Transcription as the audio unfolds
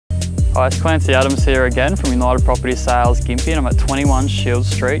Hi, it's Clancy Adams here again from United Property Sales Gympie, and I'm at 21 Shield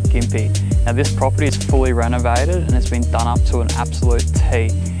Street, Gympie. Now this property is fully renovated and it's been done up to an absolute T.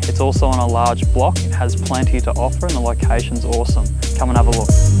 It's also on a large block, it has plenty to offer and the location's awesome. Come and have a look.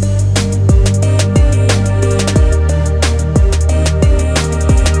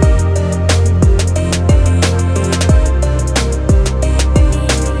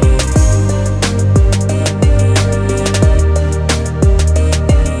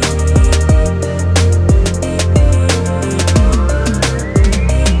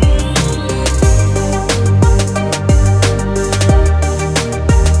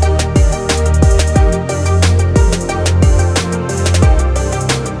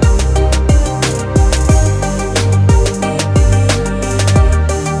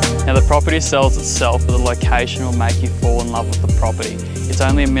 The property sells itself, but the location will make you fall in love with the property. It's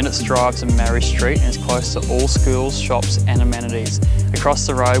only a minute's drive to Mary Street and it's close to all schools, shops and amenities. Across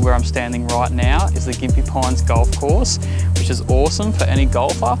the road where I'm standing right now is the Gympie Pines Golf Course, which is awesome for any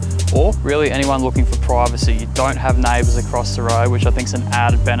golfer or really anyone looking for privacy. You don't have neighbours across the road, which I think is an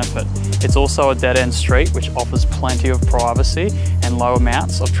added benefit. It's also a dead-end street which offers plenty of privacy and low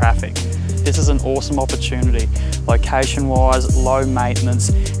amounts of traffic. This is an awesome opportunity, location-wise, low maintenance,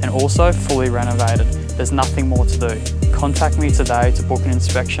 and also fully renovated. There's nothing more to do. Contact me today to book an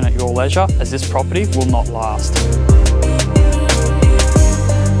inspection at your leisure, as this property will not last.